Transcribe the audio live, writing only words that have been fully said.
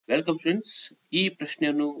Welcome friends. ಈ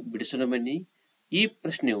ಪ್ರಶ್ನೆಯನ್ನು ಬಿಡಿಸೋಣ ಬನ್ನಿ. ಈ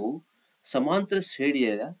ಪ್ರಶ್ನೆಯು ಸಮಾಂತರ ಶ್ರೇಣಿಯ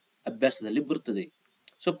ಅಭ್ಯಾಸದಲ್ಲಿ ಬರುತ್ತದೆ.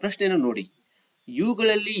 ಸೊ ಪ್ರಶ್ನೆಯನ್ನು ನೋಡಿ,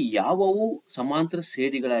 ಇವುಗಳಲ್ಲಿ ಯಾವುವು ಸಮಾಂತರ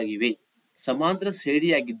ಶ್ರೇಣಿಗಳಾಗಿವೆ? ಸಮಾಂತರ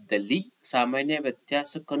ಶ್ರೇಣಿಯಾಗಿದ್ದಲ್ಲಿ ಸಾಮಾನ್ಯ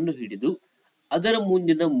ವ್ಯತ್ಯಾಸ ಕಂಡು ಹಿಡಿದು ಅದರ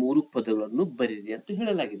ಮುಂದಿನ 3 ಪದಗಳನ್ನು ಬರೆಯಿರಿ ಅಂತ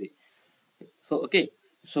ಹೇಳಲಾಗಿದೆ.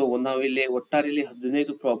 ಸೊ ನಾವಿಲ್ಲಿ ಒಟ್ಟಾರೆಯಲ್ಲಿ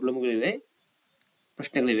 15 ಪ್ರಾಬ್ಲಮ್ಗಳಿವೆ,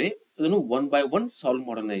 ಪ್ರಶ್ನೆಗಳಿವೆ. ಅದನ್ನು 1 by 1 ಸಾಲ್ವ್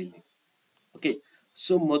ಮಾಡೋಣ ಇಲ್ಲಿ. ಓಕೆ,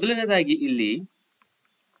 ಸೊ ಮೊದಲನೇದಾಗಿ ಇಲ್ಲಿ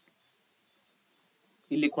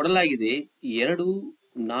ಕೊಡಲಾಗಿದೆ 2,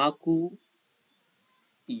 4,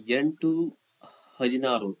 8,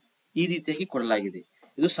 16 ಈ ರೀತಿಯಾಗಿ ಕೊಡಲಾಗಿದೆ.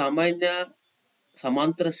 ಇದು ಸಾಮಾನ್ಯ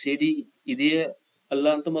ಸಮಾಂತರ ಶ್ರೇಣಿ ಇದೆಯೇ ಅಲ್ಲ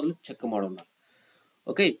ಅಂತ ಮೊದಲು ಚೆಕ್ ಮಾಡೋಣ.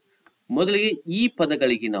 ಓಕೆ, ಮೊದಲಿಗೆ ಈ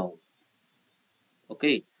ಪದಗಳಿಗೆ ನಾವು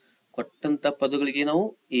ಕೊಟ್ಟಂತ ಪದಗಳಿಗೆ ನಾವು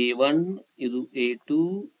A1, ಇದು A2,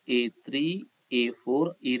 A3, A4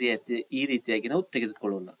 ಈ ರೀತಿಯಾಗಿ ನಾವು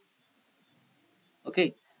ತೆಗೆದುಕೊಳ್ಳೋಣ. ಓಕೆ,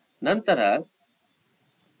 ನಂತರ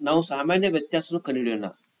ನಾವು ಸಾಮಾನ್ಯ ವ್ಯತ್ಯಾಸವನ್ನು ಕಂಡುಹಿಡಿಯೋಣ.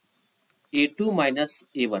 A2 ಮೈನಸ್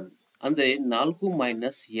A1 ಅಂದ್ರೆ 4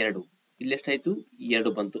 ಮೈನಸ್ 2, ಇಲ್ಲಿ ಎಷ್ಟಾಯ್ತು?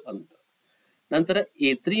 2 ಬಂತು ಅಂತ. ನಂತರ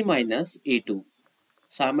A3 ಮೈನಸ್ A2,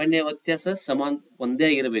 ಸಾಮಾನ್ಯ ವ್ಯತ್ಯಾಸ ಒಂದೇ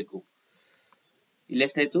ಆಗಿರಬೇಕು. ಇಲ್ಲಿ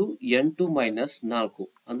ಎಷ್ಟಾಯ್ತು? 8 ಮೈನಸ್ 4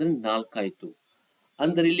 ಅಂದ್ರೆ 4 ಆಯ್ತು.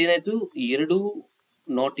 ಅಂದ್ರೆ ಇಲ್ಲಿ ಏನಾಯ್ತು? 2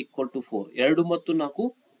 ನಾಟ್ ಈಕ್ವಲ್ ಟು 4, 2 ಮತ್ತು 4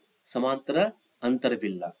 ಸಮಾಂತರ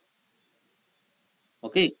ಅಂತರವಿಲ್ಲ.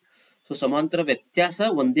 ಓಕೆ, ಸೊ ಸಮಾಂತರ ವ್ಯತ್ಯಾಸ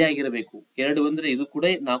ಒಂದೇ ಆಗಿರಬೇಕು. 2 ಅಂದ್ರೆ ಇದು ಕೂಡ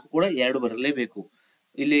 4 ಕೂಡ 2 ಬರಲೇಬೇಕು.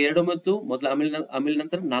 ಇಲ್ಲಿ 2 ಮತ್ತು ಆಮೇಲೆ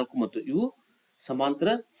ನಂತರ 4 ಮತ್ತು ಇವು ಸಮಾಂತರ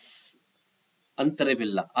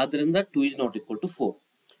ಅಂತರವಿಲ್ಲ. ಆದ್ರಿಂದ 2 is not equal to 4.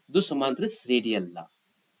 ಇದು ಸಮಾಂತರ ಶ್ರೇಣಿ ಅಲ್ಲ.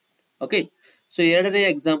 ಓಕೆ, ಸೊ ಎರಡನೇ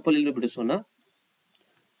ಎಕ್ಸಾಂಪಲ್ ಇಲ್ಲಿ ಬಿಡಿಸೋಣ.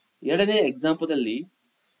 ಎರಡನೇ ಎಕ್ಸಾಂಪಲ್ ಅಲ್ಲಿ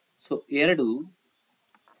ಸೊ 2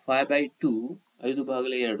 5/2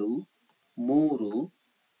 5/2 3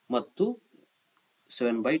 ಮತ್ತು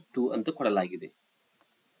 7/2 ಅಂತ ಕೊಡಲಾಗಿದೆ.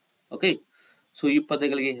 ಓಕೆ, ಸೊ ಈ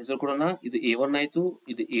ಪದಗಳಿಗೆ ಹೆಸರು ಕೊಡೋಣ. ಇದು A1 ಆಯ್ತು,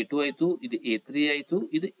 ಇದು A2 ಆಯ್ತು, ಇದು A3 ಆಯ್ತು,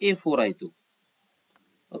 ಇದು A4 ಆಯ್ತು.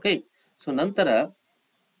 ಓಕೆ, ಸೊ ನಂತರ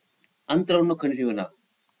ಅಂತರವನ್ನು ಕಂಡುಹಿಡಿಯೋಣ.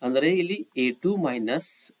 ಅಂದರೆ ಇಲ್ಲಿ A2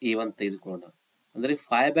 ಮೈನಸ್ A1 ತೆಗೆದುಕೊಳ್ಳೋಣ. ಅಂದರೆ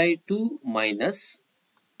 5/2 ಮೈನಸ್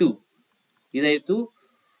 2 ಇದಾಯ್ತು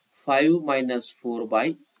 5 ಮೈನಸ್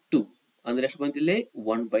 4/2 ಅಂದ್ರೆ ಎಷ್ಟು ಬಂತಿಲ್ಲ?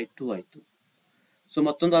 1/2 ಆಯ್ತು. ಸೊ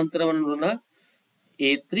ಮತ್ತೊಂದು ಅಂತರವನ್ನು ನೋಡೋಣ.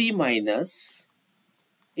 A3 ಮೈನಸ್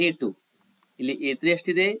A2, ಇಲ್ಲಿ A3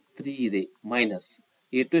 ಎಷ್ಟಿದೆ? 3 ಇದೆ, ಮೈನಸ್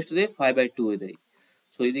A2 ಎಷ್ಟಿದೆ? 5/2 ಇದೆ.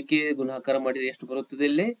 ಸೊ ಇದಕ್ಕೆ ಗುಣಾಕಾರ ಮಾಡಿದ್ರೆ ಎಷ್ಟು ಬರುತ್ತದೆ?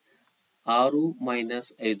 ಇಲ್ಲಿ 6 ಮೈನಸ್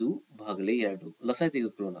 5/2 ಲಸ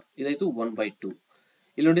ತೆಗೆದುಕೊಳ್ಳೋಣ. ಇದಾಯ್ತು 1/2.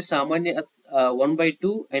 ಇಲ್ಲಿ ನೋಡಿ, ಸಾಮಾನ್ಯ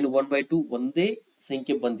 1/2 ಅಂಡ್ 1/2 ಒಂದೇ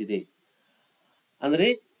ಸಂಖ್ಯೆ ಬಂದಿದೆ. ಅಂದ್ರೆ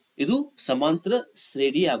ಇದು ಸಮಾಂತರ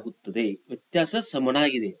ಶ್ರೇಣಿ ಆಗುತ್ತದೆ. ವ್ಯತ್ಯಾಸ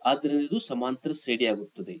ಸಮನಾಗಿದೆ, ಆದ್ದರಿಂದ ಇದು ಸಮಾಂತರ ಶ್ರೇಣಿ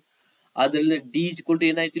ಆಗುತ್ತದೆ. ಆದ್ದರಿಂದ D =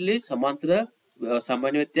 ಏನಾಯ್ತು? ಇಲ್ಲಿ ಸಮಾಂತರ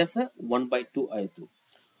ಸಾಮಾನ್ಯ ವ್ಯತ್ಯಾಸ 1/2 ಆಯ್ತು.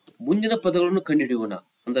 ಮುಂದಿನ ಪದಗಳನ್ನು ಕಂಡುಹಿಡಿಯೋಣ.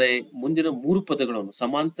 ಅಂದ್ರೆ ಮುಂದಿನ 3 ಪದಗಳನ್ನು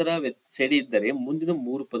ಸಮಾಂತರ ಶ್ರೇಣಿ ಇದ್ದರೆ ಮುಂದಿನ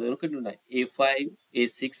 3 ಪದಗಳನ್ನು ಕಂಡುಹಿಡಿಯೋಣ. A5,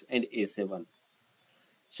 A6 and A7.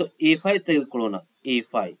 So A5 ತೆಗೆದುಕೊಳ್ಳೋಣ.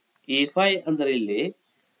 A5 ಅಂದ್ರೆ ಇಲ್ಲಿ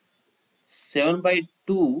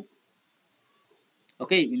 7/2.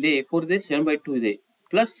 ಓಕೆ, ಇಲ್ಲಿ A4 ಇದೆ, 7/2 ಇದೆ,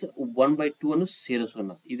 ಪ್ಲಸ್ 1/2 ಅನ್ನು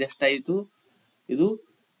ಸೇರಿಸೋಣ. ಇದೆಷ್ಟಾಯಿತು? ಇದು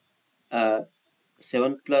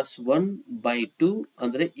 7 ಪ್ಲಸ್ 1/2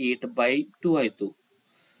 ಅಂದ್ರೆ 8/2 ಆಯ್ತು.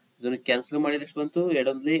 ಇದನ್ನು ಕ್ಯಾನ್ಸಲ್ ಮಾಡಿದ್ರೆ ಎಷ್ಟು ಬಂತು?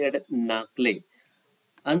 2 4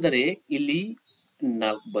 ಅಂದರೆ ಇಲ್ಲಿ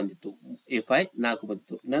 4 ಬಂದಿತ್ತು. A5 4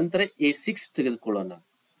 ಬಂದಿತ್ತು. ನಂತರ A6 ತೆಗೆದುಕೊಳ್ಳೋಣ.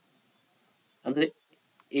 ಅಂದ್ರೆ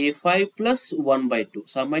A5 ಪ್ಲಸ್ 1/2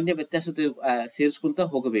 ಸಾಮಾನ್ಯ ವ್ಯತ್ಯಾಸ ಸೇರಿಸ್ಕೊಂತ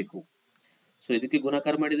ಹೋಗಬೇಕು. ಸೊ ಇದಕ್ಕೆ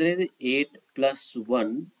ಗುಣಾಕಾರ ಮಾಡಿದರೆ 8 ಪ್ಲಸ್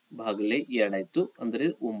 1/2 ಆಯ್ತು. ಅಂದ್ರೆ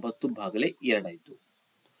 9/2 ಆಯ್ತು.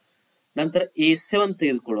 ನಂತರ A7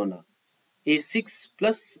 ತೆಗೆದುಕೊಳ್ಳೋಣ. A6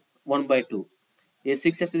 ಪ್ಲಸ್ 1/2,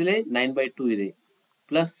 A6 ಎಷ್ಟಿದೆ? 9/2 ಇದೆ,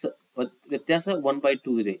 ಪ್ಲಸ್ ವ್ಯತ್ಯಾಸ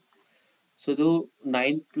 1/2 ಇದೆ. ಸೊ ಇದು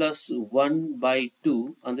 9 ಪ್ಲಸ್ 1/2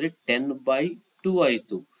 ಅಂದ್ರೆ 10/2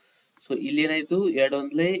 ಆಯ್ತು. ಸೊ ಇಲ್ಲಿ ಏನಾಯ್ತು?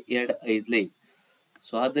 2 1 5.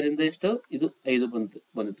 ಸೊ ಆದ್ದರಿಂದ ಎಷ್ಟು? ಇದು 5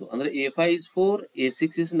 ಬಂದಿತ್ತು. ಅಂದ್ರೆ A5 is 4,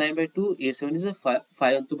 A6 is 9/2, A7 is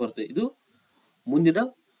 5 ಅಂತ ಬರುತ್ತೆ. ಇದು ಮುಂದಿನ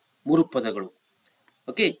 3 ಪದಗಳು.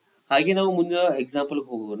 ಓಕೆ, ಹಾಗೆ ನಾವು ಮುಂದಿನ ಎಕ್ಸಾಂಪಲ್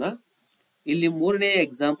ಹೋಗೋಣ. ಇಲ್ಲಿ 3ನೇ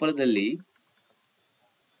ಎಕ್ಸಾಂಪಲ್ ದಲ್ಲಿ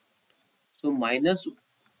ಸೊ ಮೈನಸ್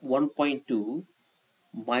 1.2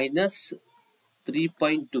 ಮೈನಸ್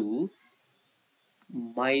 3.2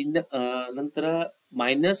 ನಂತರ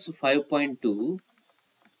ಮೈನಸ್ 5.2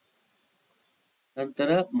 ನಂತರ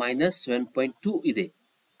ಮೈನಸ್ 7.2 ಇದೆ.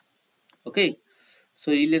 ಓಕೆ, ಸೊ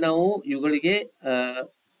ಇಲ್ಲಿ ನಾವು ಇವುಗಳಿಗೆ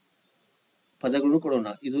ಪದಗಳನ್ನು ಕೊಡೋಣ.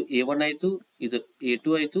 ಇದು A1 ಆಯಿತು, ಇದು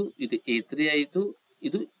A2 ಆಯಿತು, ಇದು A3 ಆಯಿತು,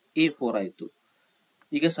 ಇದು A4 ಆಯಿತು.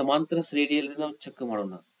 ಈಗ ಸಮಾಂತರ ಶ್ರೇಣಿಯಲ್ಲಿ ನಾವು ಚೆಕ್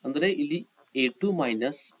ಮಾಡೋಣ. ಅಂದರೆ ಇಲ್ಲಿ A2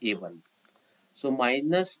 minus A1, so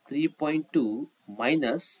minus 3.2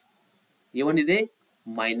 minus A1 ಇದೆ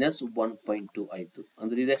ಮೈನಸ್ 1.2 ಆಯಿತು.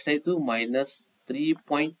 ಅಂದ್ರೆ ಇದು ಎಷ್ಟಾಯಿತು? Minus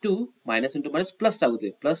 3.2 minus into minus plus ಆಗುತ್ತೆ,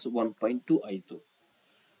 ಪ್ಲಸ್ 1.2 ಆಯಿತು.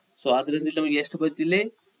 ಸೊ ಆದ್ರಿಂದ ನಮಗೆ ಎಷ್ಟು ಬಂತಿಲ್ಲ?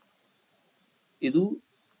 ಇದು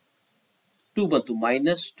 2 ಬಂತು,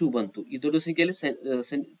 ಮೈನಸ್ 2 ಬಂತು. ಈ ದೊಡ್ಡ ಸಂಖ್ಯೆಯಲ್ಲಿ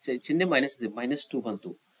ಚಿಹ್ನೆ ಮೈನಸ್ ಇದೆ, ಮೈನಸ್ 2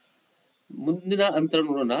 ಬಂತು. ಮುಂದಿನ ಅಂತರ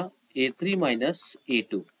ನೋಡೋಣ. A3 minus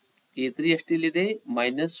A2. A3 ಎಷ್ಟಿಲ್ಲಿದೆ?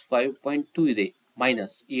 Minus 5.2 ಇದೆ,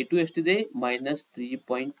 ಮೈನಸ್ A2 ಎಷ್ಟಿದೆ? ಮೈನಸ್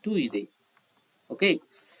 3.2 ಇದೆ. Okay,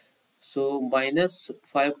 so minus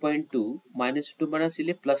 5.2 minus two minus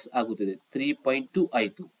ಇಲ್ಲಿ ಪ್ಲಸ್ ಆಗುತ್ತದೆ, 3.2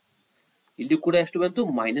 ಆಯಿತು. ಇಲ್ಲಿ ಕೂಡ ಎಷ್ಟು ಬಂತು?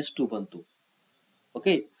 ಮೈನಸ್ 2 ಬಂತು.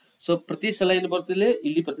 ಓಕೆ, ಸೊ ಪ್ರತಿ ಸಲ ಏನು ಬರ್ತಿಲ್ಲ?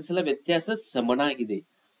 ಇಲ್ಲಿ ಪ್ರತಿ ಸಲ ವ್ಯತ್ಯಾಸ ಸಮನಾಗಿದೆ,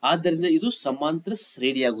 ಆದ್ದರಿಂದ ಇದು ಸಮಾಂತರ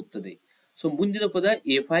ಶ್ರೇಣಿಯಾಗುತ್ತದೆ. ಸೊ ಮುಂದಿನ ಪದ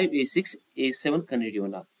A5, A6, A7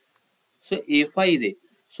 ಕಂಡುಹಿಡಿಯೋಣ. ಸೊ A5 ಇದೆ,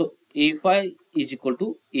 so A5 is equal to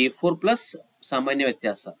A4 plus ಸಾಮಾನ್ಯ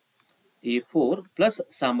ವ್ಯತ್ಯಾಸ. A4 ಪ್ಲಸ್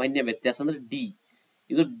ಸಾಮಾನ್ಯ ವ್ಯತ್ಯಾಸ ಅಂದ್ರೆ ಡಿ,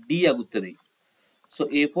 ಇದು ಡಿ ಆಗುತ್ತದೆ. ಸೊ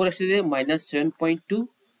A4 ಎಷ್ಟಿದೆ? ಮೈನಸ್ 7.2,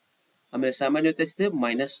 ಆಮೇಲೆ ಸಾಮಾನ್ಯ ವ್ಯತ್ಯಾಸ ಇದೆ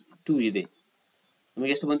ಮೈನಸ್ 2 ಇದೆ.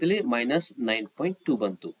 ನಮಗೆ ಎಷ್ಟು ಬಂತಿಲ್ಲಿ? ಮೈನಸ್ 9.2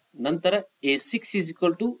 ಬಂತು. ನಂತರ A6 is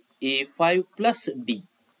equal to A5 plus D.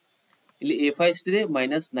 ಇಲ್ಲಿ A5 ಎಷ್ಟಿದೆ?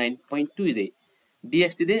 ಮೈನಸ್ 9.2 ಇದೆ, ಡಿ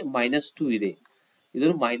ಎಷ್ಟಿದೆ? ಮೈನಸ್ 2 ಇದೆ,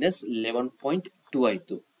 ಇದು ಮೈನಸ್ 11.2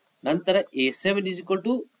 ಆಯಿತು. ನಂತರ A7 is equal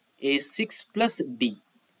to A6 plus D.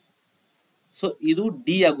 So ಇದು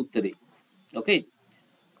ಡಿ ಆಗುತ್ತದೆ. ಓಕೆ,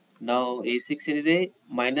 ನಾವು A6 ಏನಿದೆ?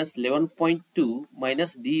 ಮೈನಸ್ 11.2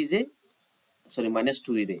 ಮೈನಸ್ ಡಿ ಇದೆ, ಸಾರಿ ಮೈನಸ್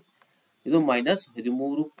 2 ಇದೆ, ಇದು ಮೈನಸ್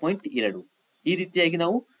 13.2. ಈ ರೀತಿಯಾಗಿ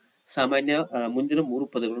ನಾವು ಸಾಮಾನ್ಯ ಮುಂದಿನ 3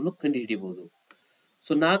 ಪದಗಳನ್ನು ಕಂಡುಹಿಡಿಯಬಹುದು.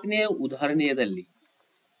 ಸೊ 4ನೇ ಉದಾಹರಣೆಯಲ್ಲಿ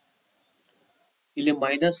ಇಲ್ಲಿ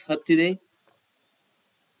ಮೈನಸ್ 10 ಇದೆ,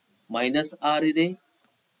 ಮೈನಸ್ 6 ಇದೆ,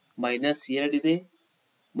 ಮೈನಸ್ 2 ಇದೆ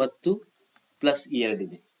ಮತ್ತು ಪ್ಲಸ್ 2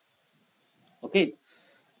 ಇದೆ. ಓಕೆ,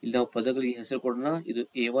 ಇಲ್ಲಿ ನಾವು ಪದಗಳಿಗೆ ಹೆಸರು ಕೊಡೋಣ. ಇದು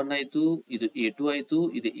A1 ಆಯಿತು, ಇದು A2 ಆಯಿತು,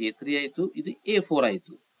 ಇದು A3 ಆಯಿತು, ಇದು A4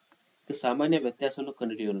 ಆಯಿತು. ಸಾಮಾನ್ಯ ವ್ಯತ್ಯಾಸವನ್ನು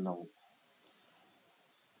ಕಂಡುಹಿಡಿಯೋಣ ನಾವು.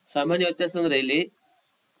 ಸಾಮಾನ್ಯ ವ್ಯತ್ಯಾಸ ಅಂದ್ರೆ ಇಲ್ಲಿ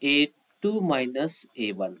A2 ಮೈನಸ್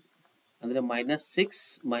A1 ಅಂದ್ರೆ ಮೈನಸ್ 6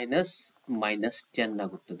 ಮೈನಸ್ ಮೈನಸ್ 10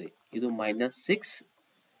 ಆಗುತ್ತದೆ. ಇದು ಮೈನಸ್ 6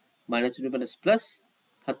 ಮೈನಸ್ ಮೈನಸ್ ಪ್ಲಸ್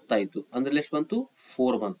 10 ಆಯಿತು. ಅಂದ್ರೆ ಎಷ್ಟು ಬಂತು?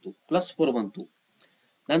 4 ಬಂತು, ಪ್ಲಸ್ 4 ಬಂತು.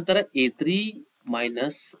 ನಂತರ A3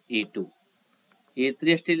 ಮೈನಸ್ A2.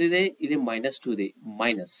 A3 ಎಷ್ಟಿದೆ? ಇಲ್ಲಿ ಮೈನಸ್ 2 ಇದೆ,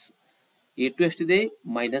 ಮೈನಸ್ A2 ಎಷ್ಟಿದೆ?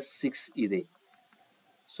 ಮೈನಸ್ 6 ಇದೆ.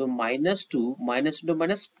 So minus 2 minus into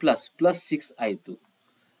minus plus, plus 6 ಆಯಿತು,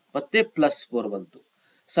 ಮತ್ತೆ ಪ್ಲಸ್ 4 ಬಂತು.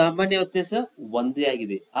 ಸಾಮಾನ್ಯ ವ್ಯತ್ಯಾಸ ಒಂದೇ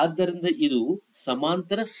ಆಗಿದೆ, ಆದ್ದರಿಂದ ಇದು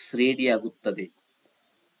ಸಮಾಂತರ ಶ್ರೇಣಿಯಾಗುತ್ತದೆ.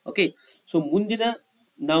 ಓಕೆ, ಸೊ ಮುಂದಿನ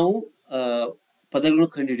ನಾವು ಪದಗಳನ್ನು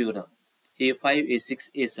ಕಂಡುಹಿಡಿಯೋಣ. A5, A6,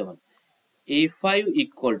 A7. A5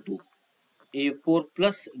 equal to A4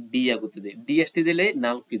 plus D ಆಗುತ್ತದೆ. ಡಿ ಎಷ್ಟಿದೆ?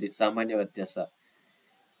 4 ಇದೆ, ಸಾಮಾನ್ಯ ವ್ಯತ್ಯಾಸ.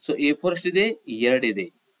 ಸೊ A4 ಎಷ್ಟಿದೆ? 2 ಇದೆ,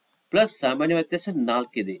 ಪ್ಲಸ್ ಸಾಮಾನ್ಯ ವ್ಯತ್ಯಾಸ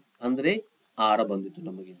 4 ಇದೆ, ಅಂದ್ರೆ 6 ಬಂದಿತ್ತು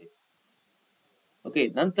ನಮಗಿದೆ. ಓಕೆ,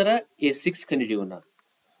 ನಂತರ A6 ಕಂಡುಹಿಡಿಯೋಣ.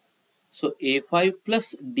 ಸೊ A5 ಪ್ಲಸ್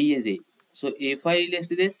ಡಿ ಇದೆ. ಸೊ A5 ಇಲ್ಲಿ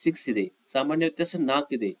ಎಷ್ಟಿದೆ? 6 ಇದೆ, ಸಾಮಾನ್ಯ ವ್ಯತ್ಯಾಸ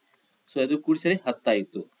 4 ಇದೆ, ಸೊ ಅದು ಕೂಡಿಸಲಿ 10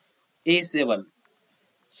 ಆಯಿತು. A7,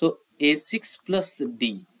 so A6 plus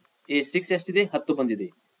D. A6 ಎಷ್ಟಿದೆ? 10 ಬಂದಿದೆ,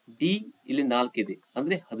 ಡಿ ಇಲ್ಲಿ 4 ಇದೆ,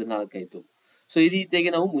 ಅಂದ್ರೆ 14 ಆಯಿತು. ಸೊ ಈ ರೀತಿಯಾಗಿ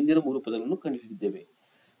ನಾವು ಮುಂದಿನ 3 ಪದಗಳನ್ನು ಕಂಡುಹಿಡಿದ್ದೇವೆ.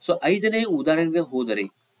 ಸೊ 5ನೇ ಉದಾಹರಣೆಗೆ ಹೋದರೆ,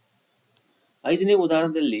 5ನೇ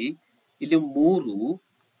ಉದಾಹರಣೆಯಲ್ಲಿ ಇಲ್ಲಿ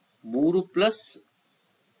 3 ಪ್ಲಸ್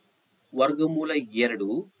ವರ್ಗಮೂಲ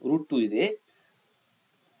 2 ರೂಟ್ 2 ಇದೆ,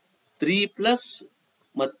 3 ಪ್ಲಸ್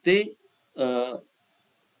ಮತ್ತೆ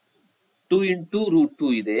 2 ಇಂಟು ರೂಟ್ 2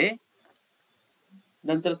 ಇದೆ,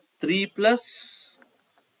 ನಂತರ 3 ಪ್ಲಸ್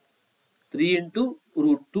 3 ಇಂಟು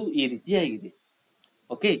ರೂಟ್ 2 ಈ ರೀತಿಯಾಗಿದೆ.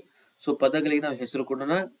 ಓಕೆ, ಸೊ ಪದಗಳಿಗೆ ನಾವು ಹೆಸರು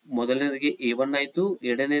ಕೊಡೋಣ. ಮೊದಲನೇದಿಗೆ A1 ಆಯಿತು,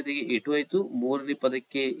 ಎರಡನೇದಿಗೆ A2 ಆಯಿತು, ಮೂರನೇ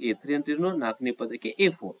ಪದಕ್ಕೆ A3 ಅಂತಿರೋಣ, 4ನೇ ಪದಕ್ಕೆ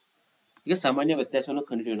A4. ಈಗ ಸಾಮಾನ್ಯ ವ್ಯತ್ಯಾಸವನ್ನು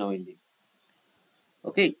ಕಂಡುಹಿಡಿಯೋಣ ನಾವು ಇಲ್ಲಿ.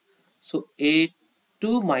 Okay, so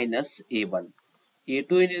A2 minus A1.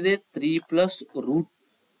 A2 ಏನಿದೆ? 3 ಪ್ಲಸ್ ರೂಟ್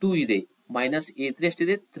 2 ಇದೆ, ಮೈನಸ್ A3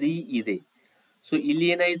 ಎಷ್ಟಿದೆ? 3 ಇದೆ. ಸೊ ಇಲ್ಲಿ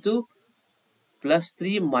ಏನಾಯಿತು? ಪ್ಲಸ್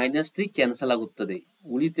 3 ಮೈನಸ್ 3 ಕ್ಯಾನ್ಸಲ್ ಆಗುತ್ತದೆ,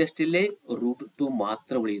 ಉಳಿತಷ್ಟಿಲ್ಲೇ ರೂಟ್ 2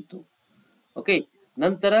 ಮಾತ್ರ ಉಳಿಯಿತು. ಓಕೆ,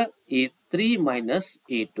 ನಂತರ A3 ಮೈನಸ್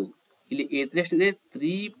A2. ಇಲ್ಲಿ A3 ಎಷ್ಟಿದೆ?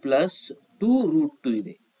 3 ಪ್ಲಸ್ 2 ರೂಟ್ 2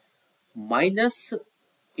 ಇದೆ, ಮೈನಸ್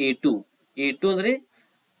A2. A2 ಅಂದ್ರೆ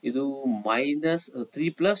ಇದು ಮೈನಸ್ 3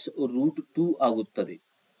 ಪ್ಲಸ್ ರೂಟ್ 2 ಆಗುತ್ತದೆ.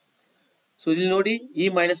 ಸೊ ಇಲ್ಲಿ ನೋಡಿ ಈ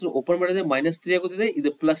ಮೈನಸ್ ಓಪನ್ ಮಾಡಿದ್ರೆ -3 ಆಗುತ್ತದೆ, ಇದು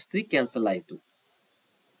 +3 ಕ್ಯಾನ್ಸಲ್ ಆಯಿತು.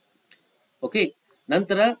 ಓಕೆ,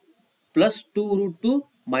 ನಂತರ +2√2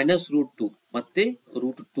 -√2 ಮತ್ತೆ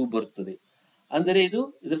 √2 ಬರುತ್ತದೆ. ಅಂದರೆ ಇದು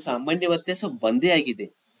ಇದರ ಸಾಮಾನ್ಯ ವ್ಯತ್ಯಾಸ ಒಂದೇ ಆಗಿದೆ.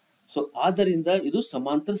 ಸೊ ಆದ್ದರಿಂದ ಇದು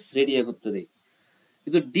ಸಮಾಂತರ ಶ್ರೇಣಿಯಾಗುತ್ತದೆ.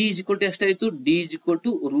 ಇದು d = ಎಷ್ಟಾಯಿತು? d =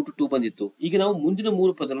 √2 ಬಂದಿತ್ತು. ಈಗ ನಾವು ಮುಂದಿನ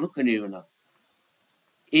ಮೂರು ಪದಗಳನ್ನು ಕಂಡುಹಿಡಿಯೋಣ.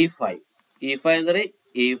 a5 ಅಂದರೆ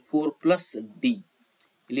a4 + d.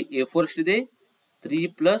 ಇಲ್ಲಿ a4 ಎಷ್ಟಿದೆ? 3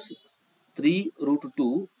 + 3√2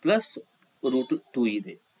 + √2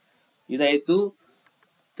 ಇದೆ. ಇದಾಯಿತು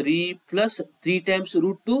 3 + 3 ಟೈಮ್ಸ್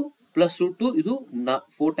 √2 + √2, ಇದು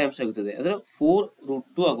 4 ಟೈಮ್ಸ್ ಆಗುತ್ತದೆ, ಅಂದರೆ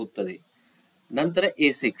 4√2 ಆಗುತ್ತದೆ. ನಂತರ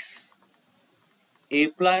a6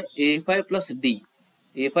 a5 + d.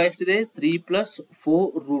 a5 ಎಷ್ಟಿದೆ? 3 +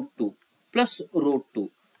 4√2 + √2,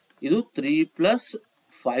 ಇದು 3 +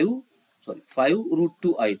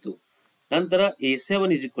 5√2 ಆಯಿತು. ನಂತರ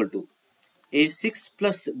a7 = a6 +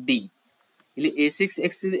 d. ಇಲ್ಲಿ a6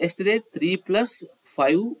 ಎಷ್ಟಿದೆ? 3 +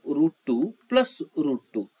 5√2 +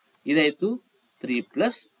 √2, ಇದಾಯಿತು 3 +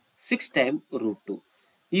 6 ಟೈಮ್ √2.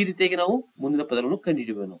 ಈ ರೀತಿಯಾಗಿ ನಾವು ಮುಂದಿನ ಪದಗಳನ್ನು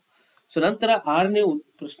ಕಂಡುಹಿಡಿಯೋಣ. ಸೊ ನಂತರ ಆರನೇ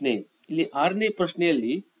ಪ್ರಶ್ನೆ. ಇಲ್ಲಿ ಆರನೇ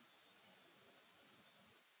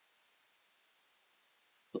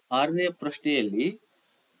ಪ್ರಶ್ನೆಯಲ್ಲಿ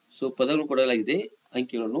ಸೊ ಪದಗಳನ್ನು ಕೊಡಲಾಗಿದೆ,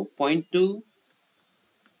 ಅಂಕಿಗಳನ್ನು 0.2,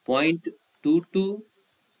 0.22,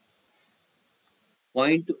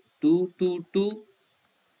 0.222,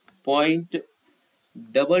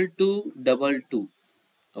 0.2222.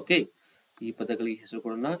 ಓಕೆ, ಈ ಪದಗಳಿಗೆ ಹೆಸರು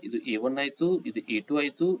ಕೊಡೋಣ. ಇದು a1 ಆಯಿತು, ಇದು a2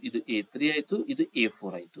 ಆಯಿತು, ಇದು a3 ಆಯಿತು, ಇದು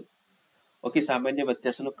a4 ಆಯಿತು. ಓಕೆ, ಸಾಮಾನ್ಯ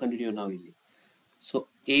ವ್ಯತ್ಯಾಸವನ್ನು ಕಂಡುಹಿಡಿಯೋಣ ನಾವು ಇಲ್ಲಿ. ಸೊ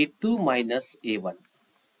a2 - a1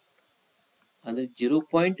 ಅಂದರೆ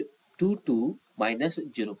 0.22 -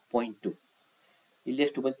 0.2. ಇಲ್ಲಿ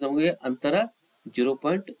ಎಷ್ಟು ಬಂತು ನಮಗೆ? ಅಂತರ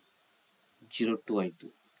 0.02 ಆಯಿತು.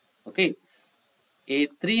 ಓಕೆ,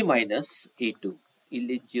 a3 - a2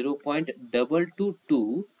 ಇಲ್ಲಿ 0.222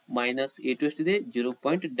 - a2 ಎಷ್ಟಿದೆ?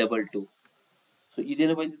 0.22. ಸೊ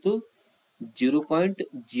ಇದೇನು ಬಂದಿತ್ತು?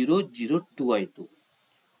 0.002 ಆಯಿತು.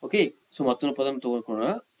 ಓಕೆ, ಸೊ ಮತ್ತೊಂದು ಪದವನ್ನು ತಗೊಳ್ಕೊಳ್ಳೋಣ.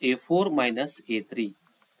 a4 - a3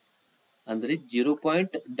 ಅಂದರೆ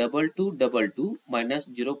 0.2222 -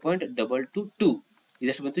 0.222,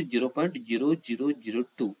 ಇದೆಷ್ಟು ಬಂತು?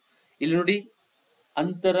 0.0002. ಇಲ್ಲಿ ನೋಡಿ,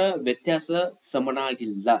 ಅಂತರ ವ್ಯತ್ಯಾಸ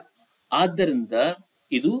ಸಮನಾಗಿಲ್ಲ, ಆದ್ದರಿಂದ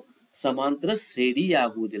ಇದು ಸಮಾಂತರ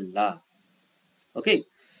ಶ್ರೇಣಿಯಾಗುವುದಿಲ್ಲ. ಓಕೆ,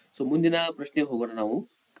 ಸೊ ಮುಂದಿನ ಪ್ರಶ್ನೆ ಹೋಗೋಣ ನಾವು.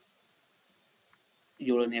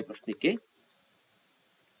 7ನೇ ಪ್ರಶ್ನೆಗೆ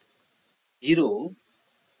 0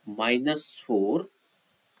 -4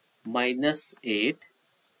 -8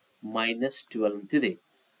 -12 ಅಂತಿದೆ.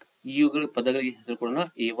 ಇವುಗಳ ಪದಗಳಿಗೆ ಹೆಸರು ಕೊಡೋಣ.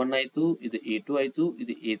 a1 ಆಯಿತು, ಇದು a2 ಆಯಿತು,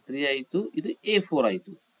 ಇದು a3 ಆಯಿತು, ಇದು a4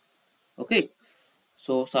 ಆಯಿತು. ಓಕೆ,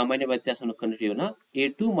 ಸೊ ಸಾಮಾನ್ಯ ವ್ಯತ್ಯಾಸವನ್ನು ಕಂಡುಹಿಡಿಯೋಣ.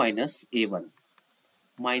 a2 - a1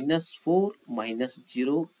 -4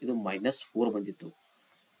 -0, ಇದು -4 ಬಂದಿತ್ತು.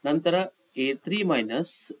 ನಂತರ a3 -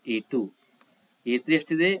 a2, a3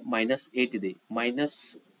 ಎಷ್ಟಿದೆ? -8 ಇದೆ,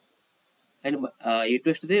 a2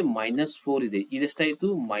 ಎಷ್ಟಿದೆ? -4 ಇದೆ. ಇದೆಷ್ಟಾಯಿತು?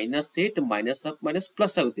 -8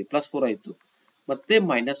 ಪ್ಲಸ್ ಆಗುತ್ತೆ, +4 ಆಯಿತು, ಮತ್ತೆ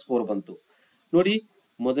 -4 ಬಂತು. ನೋಡಿ,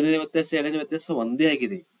 ಮೊದಲನೇ ವ್ಯತ್ಯಾಸ ಎರಡನೇ ವ್ಯತ್ಯಾಸ ಒಂದೇ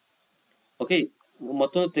ಆಗಿದೆ. ಓಕೆ,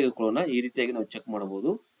 ಮತ್ತೊಂದು ತೆಗೆದುಕೊಳ್ಳೋಣ. ಈ ರೀತಿಯಾಗಿ ನಾವು ಚೆಕ್ ಮಾಡಬಹುದು.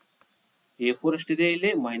 a4 ಎಷ್ಟಿದೆ?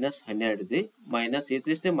 ಇಲ್ಲಿ -12 ಇದೆ, a3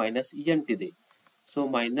 ಎಷ್ಟಿದೆ? -8 ಇದೆ. ಸೊ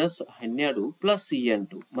 -12 +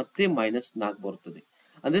 8 ಮತ್ತೆ -4 ಬರುತ್ತದೆ.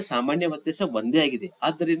 ಅಂದ್ರೆ ಸಾಮಾನ್ಯ ವ್ಯತ್ಯಾಸ ಒಂದೇ ಆಗಿದೆ,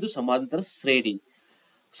 ಆದ್ದರಿಂದ ಸಮಾಂತರ ಶ್ರೇಣಿ.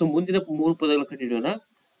 ಸೊ ಮುಂದಿನ ಮೂರು ಪದಗಳನ್ನು ಕಂಡುಹಿಡಿಯೋಣ.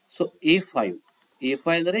 ಸೊ a5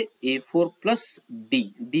 ಅಂದರೆ a4 + d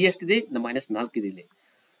ಎಷ್ಟಿದೆ? -4 ಇದೆ ಇಲ್ಲಿ.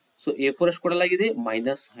 ಸೊ a4 ಎಷ್ಟು ಕೊಡಲಾಗಿದೆ?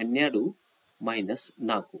 -12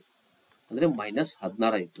 -4 ಅಂದ್ರೆ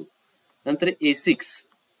 -16 ಆಯಿತು. ನಂತರ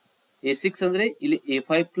a6 ಅಂದ್ರೆ ಇಲ್ಲಿ a5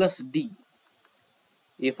 + d.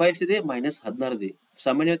 a5 ಎಷ್ಟಿದೆ? -16 ಇದೆ,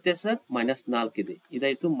 ಸಾಮಾನ್ಯ ವ್ಯತ್ಯಾಸ -4 ಇದೆ,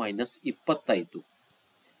 ಇದಾಯಿತು -20 ಆಯಿತು.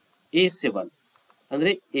 a7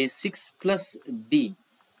 ಅಂದ್ರೆ a6 + d.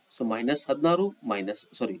 ಸೊ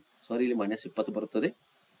 -16 ಇಲ್ಲಿ -20 ಬರುತ್ತದೆ.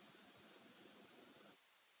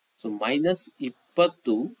 ಸೊ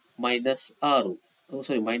 -20 -6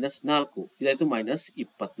 -4, ಇದಾಯಿತು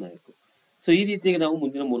 -24. ಸೊ ಈ ರೀತಿಯಾಗಿ ನಾವು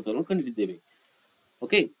ಮುಂದಿನ ಮೂರು ಪದಗಳನ್ನು ಕಂಡುಹಿಡಿದಿದ್ದೇವೆ.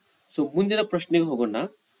 ಓಕೆ, ಸೊ ಮುಂದಿನ ಪ್ರಶ್ನೆಗೆ ಹೋಗೋಣ.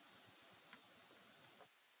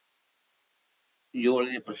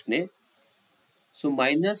 7ನೇ ಪ್ರಶ್ನೆ. ಸೊ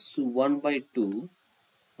 -1/2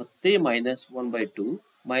 ಮತ್ತೆ -1/2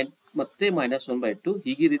 ಮತ್ತೆ -1/2,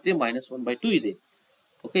 ಹೀಗೆ ರೀತಿ -1/2 ಇದೆ.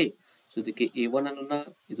 ಓಕೆ, ಸೊ ಇದಕ್ಕೆ a1 ಅನ್ನೋಣ,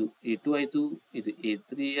 ಇದು a2 ಆಯಿತು, ಇದು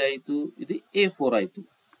a3 ಆಯಿತು, ಇದು a4 ಆಯಿತು.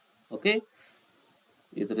 ಓಕೆ,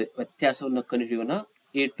 ಇದರ ವ್ಯತ್ಯಾಸವನ್ನು ಕಂಡುಹಿಡಿಯೋಣ.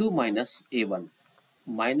 a2 - a1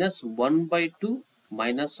 -1/2 -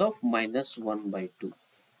 -1/2.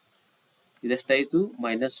 ಇದೆಷ್ಟಾಯಿತು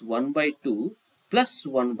 -1/2 ಪ್ಲಸ್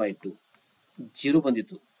 1/2 0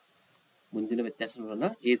 ಬಂದಿತ್ತು. ಮುಂದಿನ ವ್ಯತ್ಯಾಸ ನೋಡೋಣ.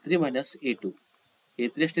 a3 minus a2.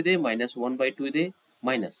 a3 ಎಷ್ಟಿದೆ -1/2 ಇದೆ,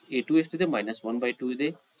 ಮೈನಸ್ a2 ಎಷ್ಟಿದೆ -1/2 ಇದೆ.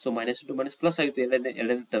 ಸೊ -2 ಮೈನಸ್ ಪ್ಲಸ್ ಆಗಿತ್ತು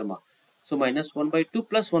ಎರಡನೇ ಟರ್ಮ. ಸೊ -1/2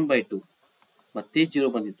 ಪ್ಲಸ್ 1/2 ಮತ್ತೆ 0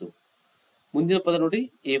 ಬಂದಿತ್ತು. ಮುಂದಿನ ಪದ ನೋಡಿ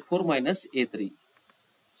a4 minus a3.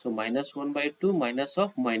 So -1/2 minus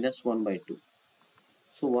of -1/2.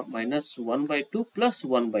 So -1/2 plus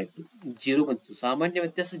 1/2 0 ಬಂದಿತ್ತು. ಸಾಮಾನ್ಯ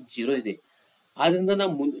ವ್ಯತ್ಯಾಸ 0 ಇದೆ. ಆದ್ರಿಂದ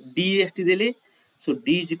ನಾವು ಡಿ ಎಷ್ಟಿದೆ ಇಲ್ಲಿ. So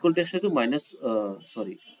D is equal to ಎಷ್ಟಾಯ್ತು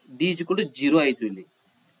ಡಿ ಇಸ್ ಈಕ್ವಲ್ ಟು 0 ಆಯಿತು ಇಲ್ಲಿ.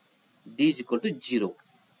 D is equal to 0.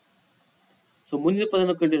 So ಮುಂದಿನ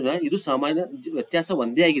ಪದವನ್ನು ಕಂಡಿರೋಣ. ಇದು ಸಾಮಾನ್ಯ ವ್ಯತ್ಯಾಸ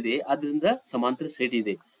ಒಂದೇ ಆಗಿದೆ, ಆದ್ರಿಂದ ಸಮಾಂತರ ಶ್ರೇಣಿ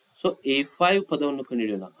ಇದೆ. ಸೊ a5 ಪದವನ್ನು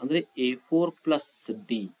ಕಂಡುಹಿಡಿಯೋಣ. ಅಂದ್ರೆ a4 ಪ್ಲಸ್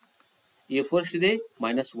ಡಿ. a4 ಎಷ್ಟಿದೆ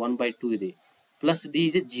 -1/2 ಇದೆ, ಪ್ಲಸ್ ಡಿ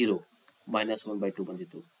ಇದೆ 0, -1/2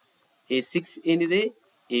 ಬಂದಿತ್ತು. a6 ಏನಿದೆ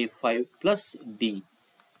a5 plus D.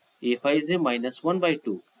 a5 is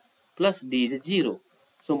 -1/2 plus D is 0,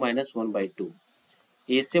 so -1/2.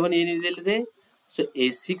 a7 ಏನಿದೆ ಇಲ್ಲಿದೆ. ಸೊ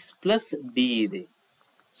a6 ಪ್ಲಸ್ ಡಿ ಇದೆ.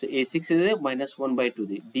 ಸೊ a6 ಇದೆ -1/2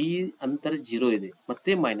 ಇದೆ, ಡಿ ಅಂತರ 0 ಇದೆ,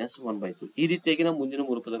 ಮತ್ತೆ -1/2. ಈ ರೀತಿಯಾಗಿ ನಾವು ಮುಂದಿನ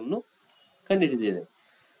 3 ಪದಗಳನ್ನು ಕಂಡುಹಿಡಿದಿದ್ದೇವೆ.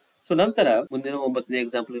 ಸೊ ನಂತರ ಮುಂದಿನ 9ನೇ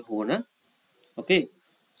ಎಕ್ಸಾಂಪಲ್ ಹೋಗೋಣ. ಓಕೆ.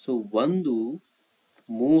 ಸೊ 1,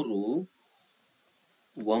 3,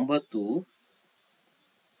 9,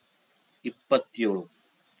 27.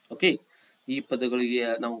 ಓಕೆ. ಈ ಪದಗಳಿಗೆ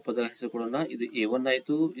ನಾವು ಪದ ಹೆಸರು ಕೊಡೋಣ. ಇದು a1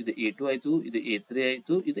 ಆಯ್ತು, ಇದು a2 ಆಯ್ತು, ಇದು a3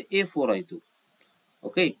 ಆಯ್ತು, ಇದು a4 ಆಯ್ತು.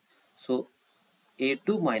 Okay. So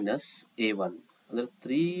a2 minus a1 ಅಂದ್ರೆ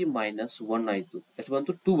 3 ಮೈನಸ್ 1 ಆಯ್ತು. ಎಷ್ಟು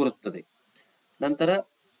ಬಂತು? 2 ಬರುತ್ತದೆ. ನಂತರ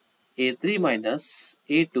a3 ಮೈನಸ್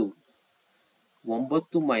a2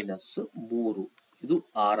 9 ಮೈನಸ್ 3, ಇದು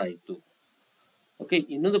 6 ಆಯ್ತು. ಓಕೆ.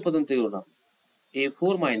 ಇನ್ನೊಂದು ಪದ ತೆಗೆಯೋಣ.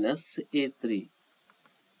 a4 ಮೈನಸ್ a3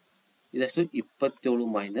 ಇದೆಷ್ಟು? 27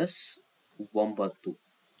 ಮೈನಸ್ 9,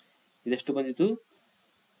 ಇದೆಷ್ಟು ಬಂದಿತ್ತು?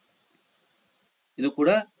 ಇದು ಕೂಡ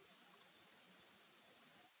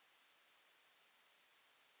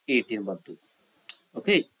 18 ಬಂತು.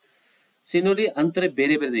 ಓಕೆ. ಸೊ ನೋಡಿ, ಅಂತರ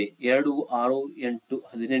ಬೇರೆ ಬೇರೆ 2, 6, 8,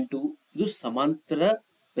 18. ಇದು ಸಮಾಂತರ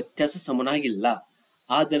ವ್ಯತ್ಯಾಸ ಸಮನಾಗಿಲ್ಲ,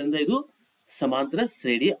 ಆದ್ದರಿಂದ ಇದು ಸಮಾಂತರ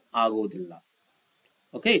ಶ್ರೇಣಿ ಆಗುವುದಿಲ್ಲ.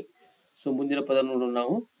 ಓಕೆ. ಸೊ ಮುಂದಿನ ಪದ ನೋಡೋಣ.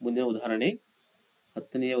 ನಾವು ಮುಂದಿನ ಉದಾಹರಣೆ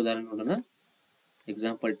 10ನೇ ಉದಾಹರಣೆ ನೋಡೋಣ.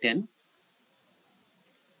 Example 10.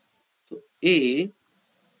 So a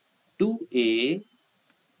 2a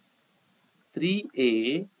 3a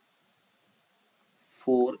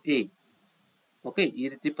 4a. Okay. ಈ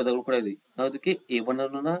ರೀತಿ ಪದಗಳು ಕೂಡ ಇದೆ. ನಾವು ಇದಕ್ಕೆ a1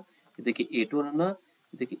 ಅನ್ನೋಣ, ಇದಕ್ಕೆ a2 ಅನ್ನೋಣ,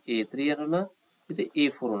 ಇದಕ್ಕೆ a3 ಅನ್ನೋಣ, ಇದು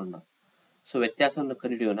a4 ಅನ್ನೋಣ. ಸೊ ವ್ಯತ್ಯಾಸವನ್ನು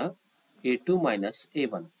ಕಂಡುಹಿಡಿಯೋಣ. a2 minus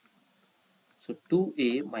a1. So 2a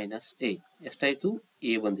minus a ಎಷ್ಟಾಯಿತು?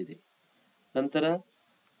 a ಬಂದಿದೆ.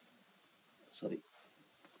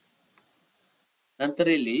 ನಂತರ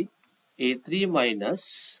ಇಲ್ಲಿ a3 ಮೈನಸ್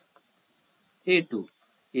a2.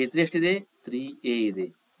 a3 ಎಷ್ಟಿದೆ? 3a ಇದೆ.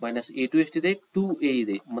 ಮೈನಸ್ a2 ಎಷ್ಟಿದೆ? 2a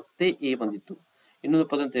ಇದೆ. ಮತ್ತೆ a ಬಂದಿತ್ತು. ಇನ್ನೊಂದು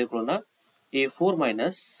ಪದ ತೆಗೆದುಕೊಳ್ಳೋಣ. a4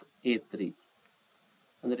 ಮೈನಸ್ a3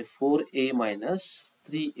 ಅಂದ್ರೆ 4a ಮೈನಸ್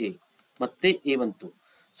 3a, ಮತ್ತೆ a ಬಂತು.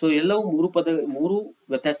 ಸೊ ಎಲ್ಲವೂ ಮೂರು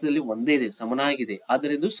ವ್ಯತ್ಯಾಸದಲ್ಲಿ ಒಂದೇ ಇದೆ, ಸಮನಾಗಿದೆ,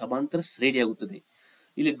 ಆದ್ದರಿಂದ ಸಮಾಂತರ ಶ್ರೇಣಿ ಆಗುತ್ತದೆ.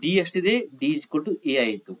 ಇಲ್ಲಿ ಡಿ ಎಷ್ಟಿದೆ? D is equal to a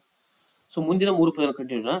ಆಯಿತು. ಸೊ ಮುಂದಿನ 3 ಪದಗಳನ್ನು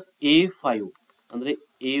ಕಂಡುಹಿಡಿಯೋಣ. a5 ಅಂದ್ರೆ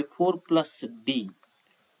a4 ಪ್ಲಸ್ ಡಿ.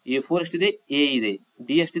 a4 ಎಷ್ಟಿದೆ? a ಇದೆ.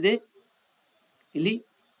 ಡಿ ಎಷ್ಟಿದೆ? ಇಲ್ಲಿ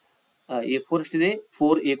a4 ಎಷ್ಟಿದೆ?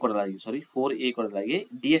 4a ಕೊಡಲಾಗಿದೆ.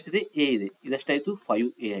 ಡಿ ಎಷ್ಟಿದೆ? a ಇದೆ. ಇದೆಷ್ಟಾಯಿತು?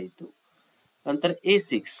 5a ಆಯಿತು. ನಂತರ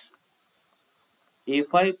a6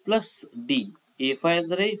 a5 plus D. a5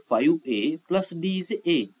 ಅಂದರೆ 5a plus D is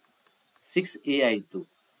a, 6a ಆಯಿತು.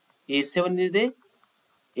 a7 ಇದೆ,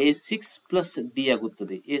 a6 ಪ್ಲಸ್ ಡಿ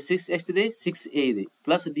ಆಗುತ್ತದೆ. a6 ಎಷ್ಟಿದೆ? 6a ಇದೆ,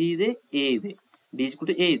 ಪ್ಲಸ್ ಡಿ ಇದೆ, a ಇದೆ, D is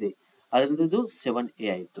equal to a ಇದೆ, ಅದರಿಂದ ಇದು 7a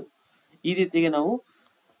ಆಯಿತು. ಈ ರೀತಿಯಾಗಿ ನಾವು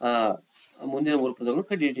ಮುಂದಿನ 3 ಪದಗಳನ್ನು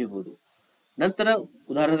ಕಂಡುಹಿಡಿಯಬಹುದು. ನಂತರ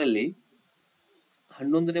ಉದಾಹರಣೆಯಲ್ಲಿ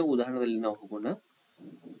 11ನೇ ಉದಾಹರಣೆಯಲ್ಲಿ ನಾವು ಹೋಗೋಣ.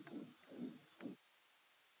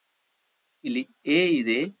 ಇಲ್ಲಿ a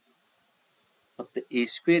ಇದೆ, ಮತ್ತೆ a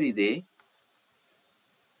ಸ್ಕ್ವೇರ್ ಇದೆ,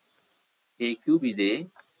 a ಕ್ಯೂಬ್ ಇದೆ,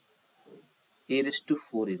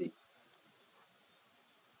 a⁴ ಇದೆ.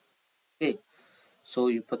 ಸೊ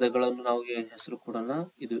ಈ ಪದಗಳನ್ನು ನಾವು ಹೆಸರು ಕೊಡೋಣ.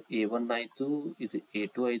 ಇದು a1 ಆಯ್ತು, ಇದು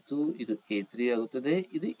a2 ಆಯ್ತು, ಇದು a3 ಆಗುತ್ತದೆ,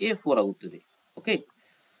 ಇದು a4 ಆಗುತ್ತದೆ. ಓಕೆ.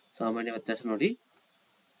 ಸಾಮಾನ್ಯ ವ್ಯತ್ಯಾಸ ನೋಡಿ.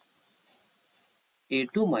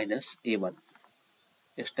 a2 ಮೈನಸ್ a1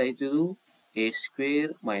 ಎಷ್ಟಾಯ್ತು? ಇದು a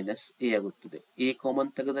ಸ್ಕ್ವೇರ್ ಮೈನಸ್ a ಆಗುತ್ತದೆ. a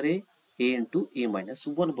ಕಾಮನ್ ತೆಗೆದರೆ a ಇಂಟು a ಮೈನಸ್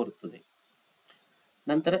 1 ಬರುತ್ತದೆ.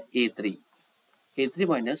 ನಂತರ a3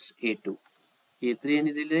 ಮೈನಸ್ a2. a3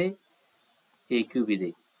 ಏನಿದೆ? a ಕ್ಯೂಬ್ ಇದೆ,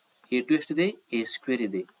 a2 ಎಷ್ಟಿದೆ, a ಸ್ಕ್ವೇರ್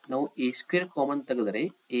ಇದೆ. ನಾವು a ಸ್ಕ್ವೇರ್ ಕಾಮನ್ ತೆಗೆದರೆ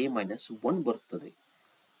a ಮೈನಸ್ 1 ಬರುತ್ತದೆ.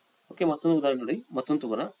 ಓಕೆ, ಮತ್ತೊಂದು ಉದಾಹರಣೆ ನೋಡಿ, ಮತ್ತೊಂದು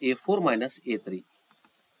ತಗೋಣ. a4 minus a3.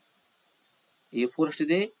 a4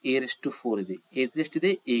 ಎಷ್ಟಿದೆ, a⁴ ಇದೆ. a3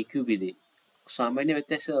 ಎಷ್ಟಿದೆ, a³ ಇದೆ. ಸಾಮಾನ್ಯ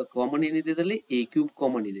ವ್ಯತ್ಯಾಸ ಕಾಮನ್ ಏನಿದೆ ಇದರಲ್ಲಿ, a³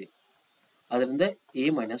 ಕಾಮನ್ ಇದೆ. ಅದರಿಂದ a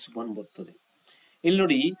ಮೈನಸ್ 1 ಬರ್ತದೆ. ಇಲ್ಲಿ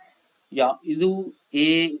ನೋಡಿ, ಇದು a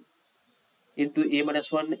into a minus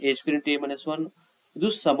 1, a square into a minus 1, ಇದು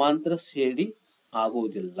ಸಮಾಂತರ ಶ್ರೇಣಿ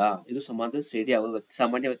ಆಗುವುದಿಲ್ಲ. ಇದು ಸಮಾಂತರ ಶ್ರೇಣಿ ಆಗುವ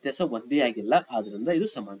ಸಾಮಾನ್ಯ ವ್ಯತ್ಯಾಸ ಒಂದೇ ಆಗಿಲ್ಲ, ಆದ್ರಿಂದ ಇದು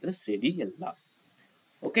ಸಮಾಂತರ ಶ್ರೇಣಿ ಅಲ್ಲ.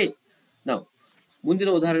 ಓಕೆ, ನಾವು ಮುಂದಿನ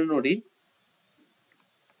ಉದಾಹರಣೆ ನೋಡಿ.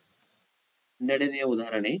 ಎರಡನೆಯ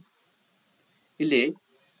ಉದಾಹರಣೆ, ಇಲ್ಲಿ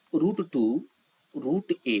 √2,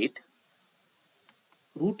 √8,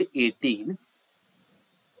 √18,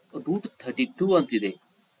 √32 ಅಂತಿದೆ.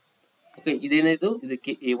 ಓಕೆ, ಇದೇನಾಯ್ತು,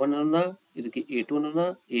 ಇದಕ್ಕೆ a1 ಅನ್ನ, ಇದಕ್ಕೆ a2 ಅನ್ನ,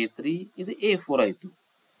 a3, ಇದು a4 ಆಯ್ತು.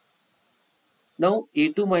 ನಾವು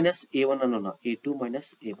a2 minus a1 ಅನ್ನೋಣ. a2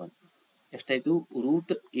 minus a1 ಎಷ್ಟಾಯ್ತು,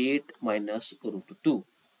 √8 ಮೈನಸ್ √2.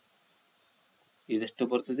 ಇದೆಷ್ಟು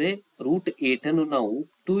ಬರ್ತದೆ, √8 ಅನ್ನು ನಾವು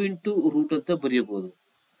 2 ಇಂಟು ರೂಟ್ ಅಂತ ಬರೆಯಬಹುದು.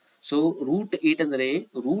 ಸೊ √8 ಅಂದರೆ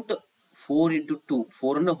 √4 ಇಂಟು 2,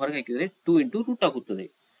 4 ಅನ್ನು ಹೊರಗೆ ಹಾಕಿದರೆ 2 ಇಂಟು ರೂಟ್ ಆಗುತ್ತದೆ.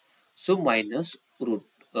 ಸೊ ಮೈನಸ್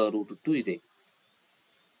 √2 ಇದೆ.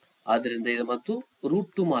 ಆದ್ದರಿಂದ ಇದು ಮತ್ತು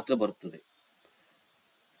 √2 ಮಾತ್ರ ಬರುತ್ತದೆ.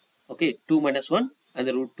 ಓಕೆ, 2 ಮೈನಸ್ 1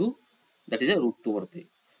 ಅಂದರೆ √2, ದಟ್ ಇಸ್ √2 ಬರುತ್ತೆ.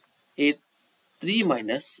 a3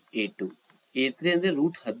 ಮೈನಸ್ a2, a3 ಅಂದರೆ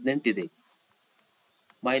 √18 ಇದೆ,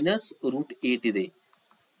 ಮೈನಸ್ √8 ಇದೆ.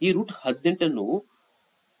 ಈ √18 ಅನ್ನು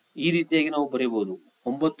ಈ ರೀತಿಯಾಗಿ ನಾವು ಬರೆಯಬಹುದು.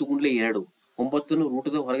 9 ಗುಂಡ್ಲೆ 2, 9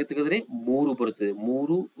 ರೂಟದ ಹೊರಗೆ ತೆಗೆದರೆ 3 ಬರುತ್ತದೆ,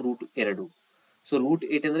 3 √2. ಸೊ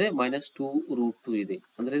 √8 ಅಂದರೆ ಮೈನಸ್ 2 √2 ಇದೆ,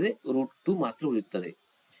 ಅಂದ್ರೆ ಇದೆ √2 ಮಾತ್ರ ಉಳಿಯುತ್ತದೆ.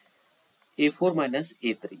 a4 ಮೈನಸ್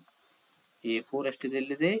a3, a4 ಎಷ್ಟಿದೆ,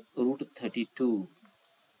 ಇಲ್ಲಿದೆ √32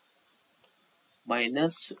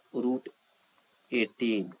 ಮೈನಸ್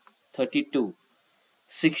 √18, 32,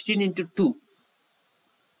 16 ಇಂಟು 2,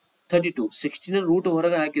 32. 16 ರೂಟ್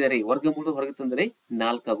ಹೊರಗೆ ಹಾಕಿದರೆ, ವರ್ಗಮೂಲ ಹೊರಗೆ ತಂದರೆ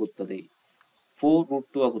 4 ಆಗುತ್ತದೆ. 4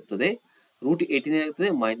 √2 ಆಗುತ್ತದೆ. √18 ಆಗುತ್ತದೆ,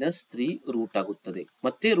 ಮೈನಸ್ 3 ರೂಟ್ ಆಗುತ್ತದೆ.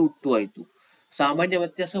 ಮತ್ತೆ √2 ಆಯಿತು. ಸಾಮಾನ್ಯ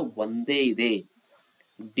ವ್ಯತ್ಯಾಸ ಒಂದೇ ಇದೆ,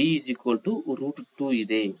 d is equal to √2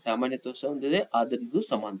 ಇದೆ. ಸಾಮಾನ್ಯ ವ್ಯತ್ಯಾಸ ಒಂದಿದೆ, ಆದ್ದರಿಂದ ಇದು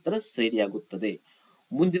ಸಮಾಂತರ ಶ್ರೇಣಿ ಆಗುತ್ತದೆ.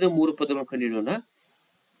 ಮುಂದಿನ 3 ಪದಗಳನ್ನು ಕಂಡುಹಿಡಿಯೋಣ.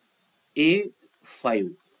 a5,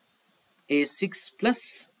 a6 plus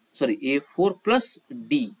a4 plus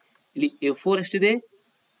d. ಇಲ್ಲಿ a4 ಎಷ್ಟಿದೆ,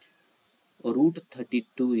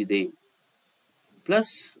 √32 ಇದೆ,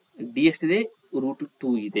 ಪ್ಲಸ್ ಡಿ ಎಷ್ಟಿದೆ,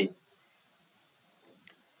 √2 ಇದೆ.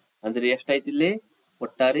 ಅಂದ್ರೆ ಎಷ್ಟಾಯ್ತು, ಇಲ್ಲಿ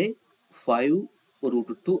ಒಟ್ಟಾರೆ 5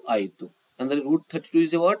 √2 ಆಯಿತು. ಅಂದ್ರೆ √32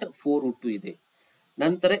 is what, 4 √2 ಇದೆ.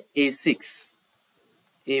 ನಂತರ a6,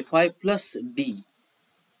 a5 plus D.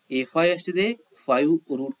 a5 ಎಷ್ಟಿದೆ, 5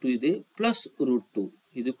 √2 ಇದೆ, ಪ್ಲಸ್ √2,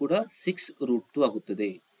 ಇದು ಕೂಡ 6 √2 ಆಗುತ್ತದೆ.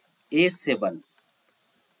 a7,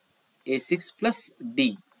 a6 plus D.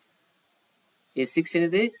 a6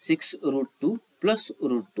 ಏನಿದೆ, 6 √2 ಪ್ಲಸ್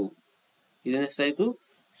 √2, ಇದನ್ನೆಷ್ಟಾಯಿತು,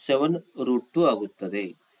 7 √2 ಆಗುತ್ತದೆ.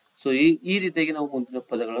 ಸೊ ಈ ರೀತಿಯಾಗಿ ನಾವು ಮುಂದಿನ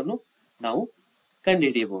ಪದಗಳನ್ನು ನಾವು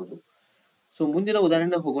ಕಂಡುಹಿಡಿಯಬಹುದು. ಸೊ ಮುಂದಿನ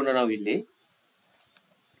ಉದಾಹರಣೆ ಹೋಗೋಣ. ನಾವು ಇಲ್ಲಿ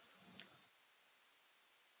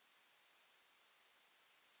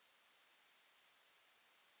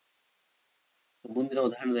ಮುಂದಿನ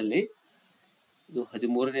ಉದಾಹರಣೆಯಲ್ಲಿ ಇದು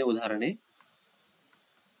 13ನೇ ಉದಾಹರಣೆ.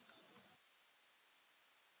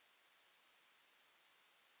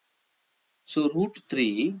 ಸೊ √3,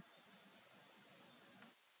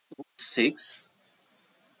 √6,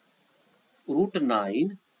 √9,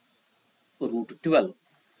 √12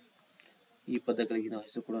 ಈ ಪದಗಳಿಗೆ ನಾವು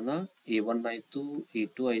ಹೆಸರು ಕೊಡೋಣ. a1 ಆಯ್ತು,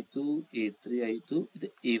 a2 ಆಯ್ತು, a3 ಆಯ್ತು, ಇದು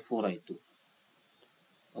a4 ಆಯ್ತು.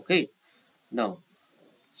 ಓಕೆ, ನಾವು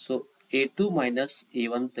ಸೊ a2 ಮೈನಸ್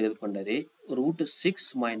a1 ತೆಗೆದುಕೊಂಡರೆ √6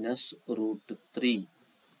 ಮೈನಸ್ √3.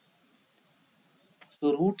 ಸೊ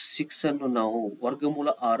 √6 ಅನ್ನು ನಾವು ವರ್ಗಮೂಲ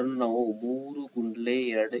 6 ಅನ್ನು ನಾವು 3 ಗುಂಡ್ಲೆ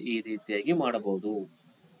 2 ಈ ರೀತಿಯಾಗಿ ಮಾಡಬಹುದು,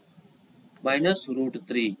 ಮೈನಸ್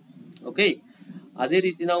 √3. ಓಕೆ, ಅದೇ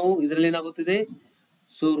ರೀತಿ ನಾವು ಇದರಲ್ಲಿ ಏನಾಗುತ್ತಿದೆ,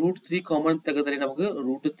 ಸೊ √3 ಕಾಮನ್ ತೆಗೆದರೆ ನಮಗೆ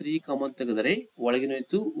 √3 ಕಾಮನ್ ತೆಗೆದರೆ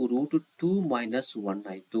ಒಳಗಿನಾಯ್ತು √2 ಮೈನಸ್ 1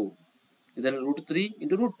 ಆಯ್ತು. ಇದರಲ್ಲಿ √3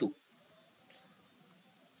 ಇಂಟು √2.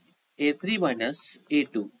 a3 ಮೈನಸ್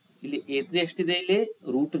a2, ಇಲ್ಲಿ a3 ಎಷ್ಟಿದೆ, ಇಲ್ಲಿ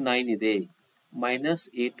 √9 ಇದೆ, ಮೈನಸ್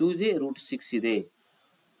a2 ಇದೆ, √6 ಇದೆ.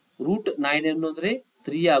 √9 ಅನ್ನೋದ್ರೆ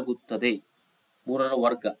 3 ಆಗುತ್ತದೆ. 3ರ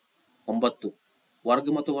ವರ್ಗ 9, ವರ್ಗ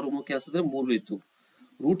ಮತ್ತು ವರ್ಗಮೂಲ ಕೆಲಸದ್ರೆ 3 ಇತ್ತು.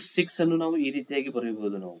 √6 ಅನ್ನು ನಾವು ಈ ರೀತಿಯಾಗಿ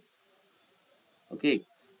ಬರೆಯಬಹುದು ನಾವು. ಓಕೆ,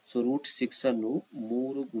 ಸೊ √6 ಅನ್ನು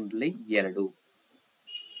 3 ಗುಂಡ್ಲೆ 2.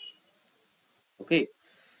 ಓಕೆ,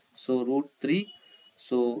 ಸೊ √3,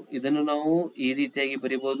 ಸೊ ಇದನ್ನು ನಾವು ಈ ರೀತಿಯಾಗಿ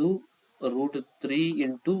ಬರೀಬಹುದು. √3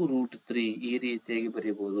 ಇಂಟು √3 ಈ ರೀತಿಯಾಗಿ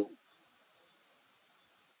ಬರೀಬಹುದು.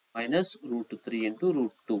 ಮೈನಸ್ √3 ಇಂಟು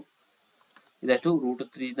 √2 ಇದಷ್ಟು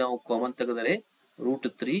 √3 ನಾವು ಕಾಮನ್ ತೆಗೆದರೆ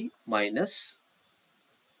 √3 ಮೈನಸ್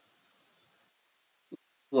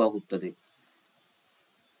 2 ಆಗುತ್ತದೆ.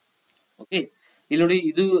 ಓಕೆ, ಇಲ್ಲಿ ನೋಡಿ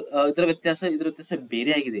ಇದು ಇದರ ವ್ಯತ್ಯಾಸ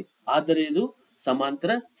ಬೇರೆ ಆಗಿದೆ, ಆದರೆ ಇದು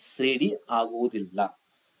ಸಮಾಂತರ ಶ್ರೇಣಿ ಆಗುವುದಿಲ್ಲ.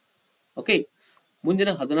 ಓಕೆ, ಮುಂದಿನ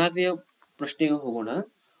 14ನೇ ಪ್ರಶ್ನೆಗೆ ಹೋಗೋಣ.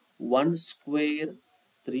 1 ಸ್ಕ್ವೇರ್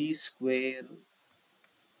 3 ಸ್ಕ್ವೇರ್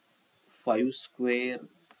 5 ಸ್ಕ್ವೇರ್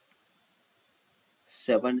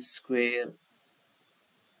 7 ಸ್ಕ್ವೇರ್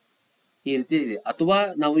ಈ ರೀತಿ ಇದೆ. ಅಥವಾ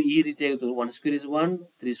ನಾವು ಈ ರೀತಿಯಾಗಿ 1 square is 1,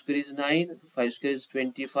 3 square is 9, 5 square is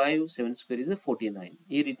 25, 7 square is 49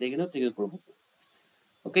 ಈ ರೀತಿಯಾಗಿ ನಾವು ತೆಗೆದುಕೊಳ್ಬಹುದು.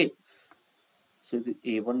 ಓಕೆ, ಸೊ ಇದು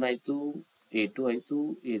A1 ಆಯ್ತು, A2 ಆಯ್ತು,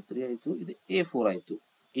 A3 ಆಯ್ತು, ಇದು A4 ಆಯ್ತು.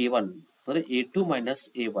 A1 ಅಂದ್ರೆ A2 ಮೈನಸ್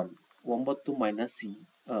A1 9 ಮೈನಸ್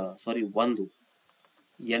 1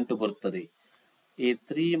 8 ಬರುತ್ತದೆ.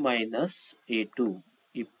 A3 minus A2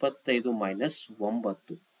 25 minus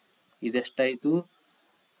 9 ಇದೆಷ್ಟಾಯ್ತು?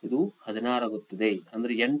 ಇದು 16 ಆಗುತ್ತದೆ.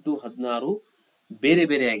 ಅಂದ್ರೆ 8 16 ಬೇರೆ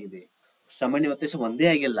ಬೇರೆ ಆಗಿದೆ, ಸಾಮಾನ್ಯ ವ್ಯತ್ಯಾಸ ಒಂದೇ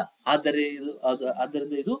ಆಗಿಲ್ಲ.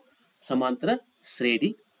 ಆದ್ದರಿಂದ ಇದು ಸಮಾಂತರ ಶ್ರೇಣಿ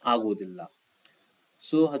ಆಗುವುದಿಲ್ಲ.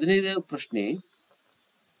 ಸೊ 15ನೇ ಪ್ರಶ್ನೆ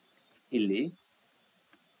ಇಲ್ಲಿ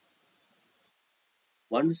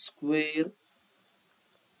 1 ಸ್ಕ್ವೇರ್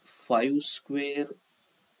 5 ಸ್ಕ್ವೇರ್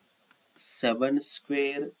 7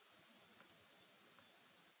 ಸ್ಕ್ವೇರ್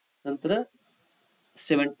ನಂತರ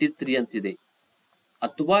 73 ಅಂತಿದೆ.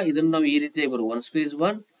 ಅಥವಾ ಇದನ್ನು ನಾವು ಈ ರೀತಿಯಾಗಿ ಬರುವ 1 square is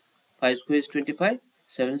 1, 5 square is 25,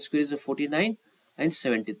 7 square is 49 and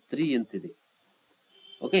 73 ಅಂತಿದೆ.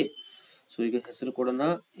 ಓಕೆ, ಸೊ ಈಗ ಹೆಸರು ಕೊಡೋಣ.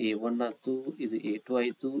 A1 ಆಯ್ತು, ಇದು A2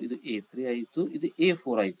 ಆಯ್ತು, ಇದು A3 ಆಯ್ತು, ಇದು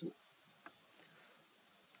A4 ಆಯ್ತು.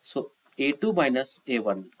 So A2 minus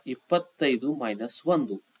A1 25 minus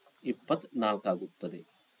 1 24 ಆಗುತ್ತದೆ.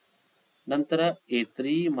 ನಂತರ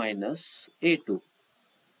A3 ಮೈನಸ್ A2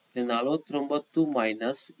 49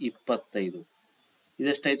 ಮೈನಸ್ 25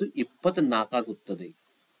 ಇದೆಷ್ಟಾಯ್ತು? 24 ಆಗುತ್ತದೆ.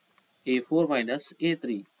 A4 minus A3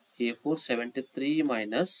 A4 73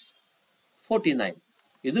 minus 49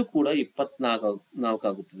 ಇದು ಕೂಡ 24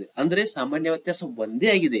 ಆಗುತ್ತದೆ. ಅಂದ್ರೆ ಸಾಮಾನ್ಯ ವ್ಯತ್ಯಾಸ ಒಂದೇ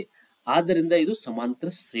ಆಗಿದೆ, ಆದ್ದರಿಂದ ಇದು ಸಮಾಂತರ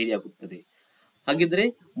ಶ್ರೇಣಿ ಆಗುತ್ತದೆ. ಹಾಗಿದ್ರೆ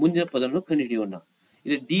ಮುಂದಿನ ಪದವನ್ನು ಕಂಡುಹಿಡಿಯೋಣ.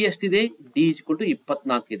 ಇಲ್ಲಿ ಡಿ ಎಷ್ಟಿದೆ? ಡಿ =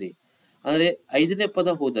 24 ಇದೆ. ಅಂದ್ರೆ 5ನೇ ಪದ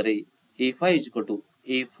ಹೋದರೆ A5 =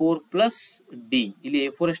 A4 ಪ್ಲಸ್ ಡಿ. ಇಲ್ಲಿ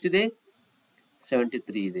A4 ಎಷ್ಟಿದೆ?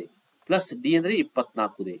 73 ಇದೆ, ಪ್ಲಸ್ ಡಿ ಅಂದ್ರೆ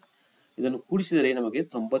 24 ಇದೆ. ಇದನ್ನು ಕೂಡಿಸಿದರೆ ನಮಗೆ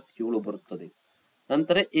 97 ಬರುತ್ತದೆ.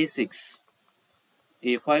 ನಂತರ A6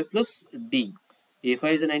 A5 plus D. A5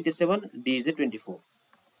 is 97, D is 24.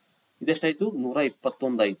 ಇದೆಷ್ಟಾಯ್ತು?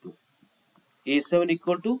 121 ಆಯ್ತು. A7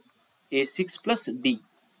 = A6 plus D.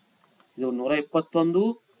 ಇದು 121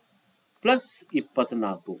 ಪ್ಲಸ್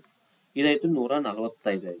 24 ಇದಾಯ್ತು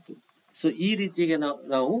 145 ಆಯ್ತು. ಸೊ ಈ ರೀತಿಯಾಗಿ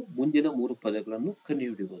ನಾವು ಮುಂದಿನ 3 ಪದಗಳನ್ನು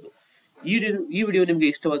ಕಂಡುಹಿಡಿಯಬಹುದು. ಈ ವಿಡಿಯೋ ನಿಮಗೆ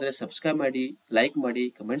ಇಷ್ಟವಾದರೆ ಸಬ್ಸ್ಕ್ರೈಬ್ ಮಾಡಿ, ಲೈಕ್ ಮಾಡಿ,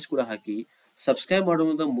 ಕಮೆಂಟ್ಸ್ ಕೂಡ ಹಾಕಿ. ಸಬ್ಸ್ಕ್ರೈಬ್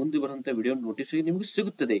ಮಾಡುವುದರಿಂದ ಮುಂದೆ ಬರುವಂತಹ ವಿಡಿಯೋ ನೋಟಿಫಿಕೇಶನ್ ನಿಮಗೆ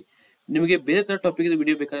ಸಿಗುತ್ತದೆ. ನಿಮಗೆ ಬೇರೆ ತರ ಟಾಪಿಕ್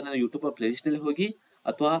ವಿಡಿಯೋ ಬೇಕಾದ್ರೆ ನಾನು ಯೂಟ್ಯೂಬ್ ಪ್ಲೇಲಿಸ್ಟ್ ನಲ್ಲಿ ಹೋಗಿ,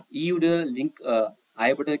 ಅಥವಾ ಈ ವಿಡಿಯೋ ಲಿಂಕ್ ಐ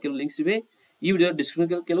ಬಟನ್ ಕೆಲವು ಲಿಂಕ್ಸ್ ಇವೆ, ಈ ವಿಡಿಯೋ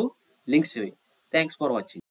ಡಿಸ್ಕ್ರಿಪ್ಷನ್ ಕೆಲವು ಲಿಂಕ್ಸ್ ಇವೆ. Thanks for watching.